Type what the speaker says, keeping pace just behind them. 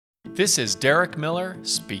This is Derek Miller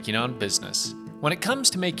speaking on business. When it comes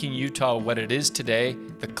to making Utah what it is today,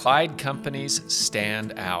 the Clyde companies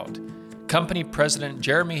stand out. Company President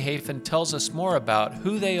Jeremy Hafen tells us more about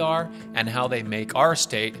who they are and how they make our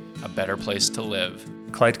state a better place to live.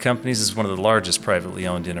 Clyde Companies is one of the largest privately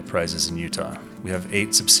owned enterprises in Utah. We have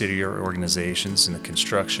 8 subsidiary organizations in the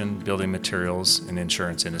construction, building materials, and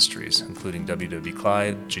insurance industries, including WW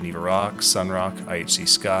Clyde, Geneva Rock, Sunrock, IHC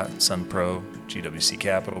Scott, SunPro, GWC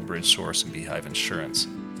Capital, BridgeSource, and Beehive Insurance.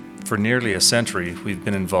 For nearly a century, we've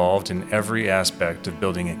been involved in every aspect of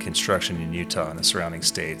building and construction in Utah and the surrounding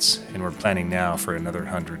states, and we're planning now for another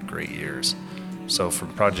 100 great years. So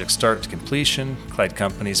from project start to completion, Clyde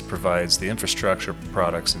Companies provides the infrastructure,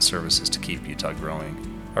 products, and services to keep Utah growing.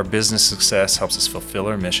 Our business success helps us fulfill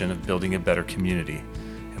our mission of building a better community,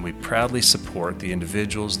 and we proudly support the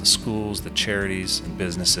individuals, the schools, the charities, and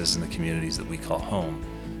businesses in the communities that we call home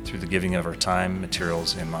through the giving of our time,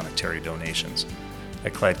 materials, and monetary donations.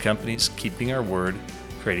 At Clyde Companies, keeping our word,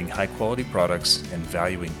 creating high-quality products, and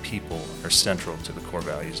valuing people are central to the core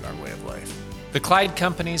values in our way of life. The Clyde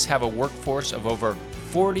companies have a workforce of over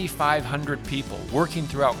 4,500 people working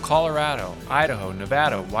throughout Colorado, Idaho,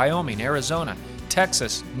 Nevada, Wyoming, Arizona,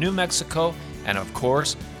 Texas, New Mexico, and of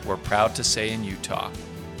course, we're proud to say in Utah.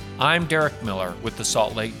 I'm Derek Miller with the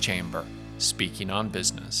Salt Lake Chamber, speaking on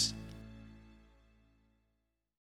business.